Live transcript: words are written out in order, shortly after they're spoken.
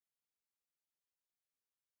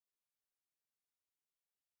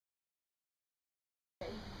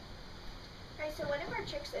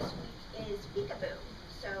tricks this week is PeekABoo.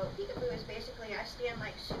 So PeekABoo is basically I stand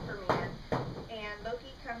like Superman, and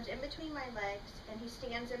Loki comes in between my legs, and he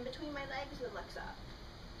stands in between my legs and looks up.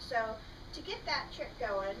 So to get that trick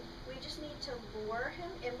going, we just need to lure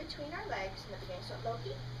him in between our legs in the beginning. So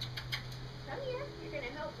Loki, come here. You're going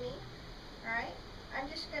to help me. All right?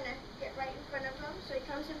 I'm just going to get right in front of him. So he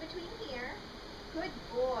comes in between here. Good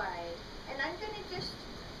boy. And I'm going to just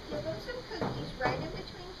give him some cookies right in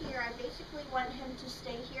between here. I basically want him to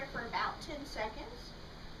stay here for about 10 seconds.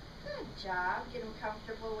 Good job. Get him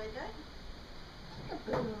comfortable with it.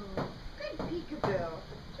 PeekABoo. Good PeekABoo.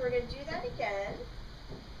 So we're going to do that again.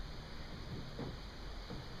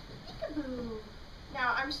 PeekABoo.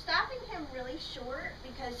 Now I'm stopping him really short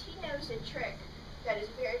because he knows a trick that is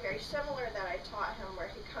very, very similar that I taught him where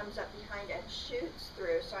he comes up behind and shoots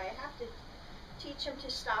through. So I have to teach him to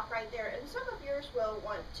stop right there. And some of yours will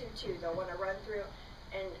want to too. They'll want to run through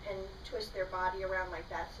and twist their body around like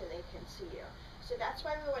that so they can see you. So that's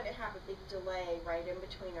why we want to have a big delay right in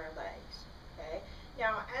between our legs. Okay.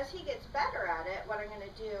 Now as he gets better at it, what I'm going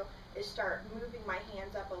to do is start moving my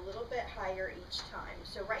hands up a little bit higher each time.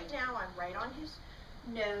 So right now I'm right on his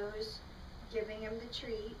nose, giving him the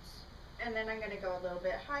treats, and then I'm going to go a little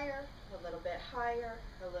bit higher, a little bit higher,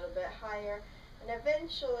 a little bit higher, and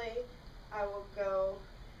eventually I will go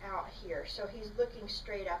out here. So he's looking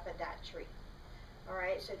straight up at that tree.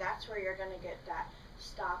 Alright, so that's where you're going to get that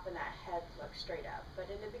stop and that head look straight up. But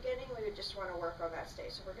in the beginning we would just want to work on that stay.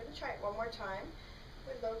 So we're going to try it one more time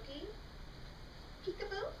with Loki.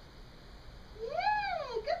 PeekABoo.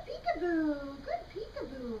 Yay! Good PeekABoo! Good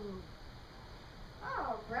PeekABoo!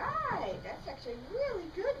 Alright, that's actually really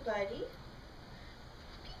good, buddy.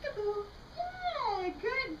 PeekABoo! Yay!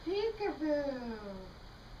 Good PeekABoo!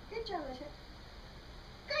 Good job, Lisha.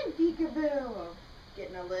 Good PeekABoo!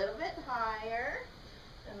 Getting a little bit higher.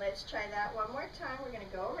 And let's try that one more time. We're going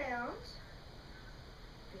to go around.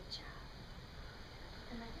 Good job.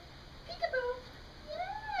 And then PeekABoo!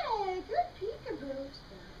 Yay! Good PeekABoo!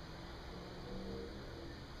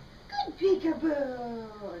 Good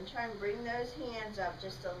PeekABoo! And try and bring those hands up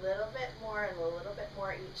just a little bit more and a little bit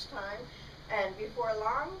more each time. And before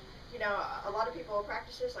long, you know, a lot of people will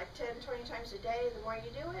practice this like 10, 20 times a day. The more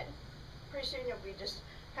you do it, pretty soon you'll be just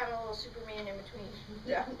having a little Superman in between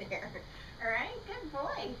down there. Alright, good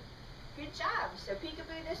boy. Good job. So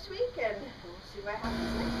PeekABoo this week, and we'll see what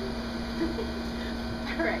happens next week.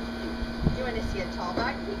 Alright, you want to see a tall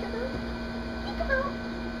dog PeekABoo? PeekABoo!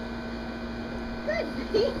 Good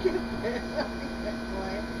PeekABoo! Good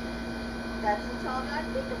boy. That's a tall dog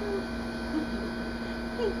PeekABoo.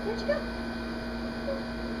 Hey, where'd you go?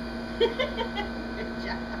 Good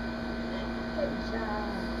job. Good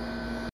job.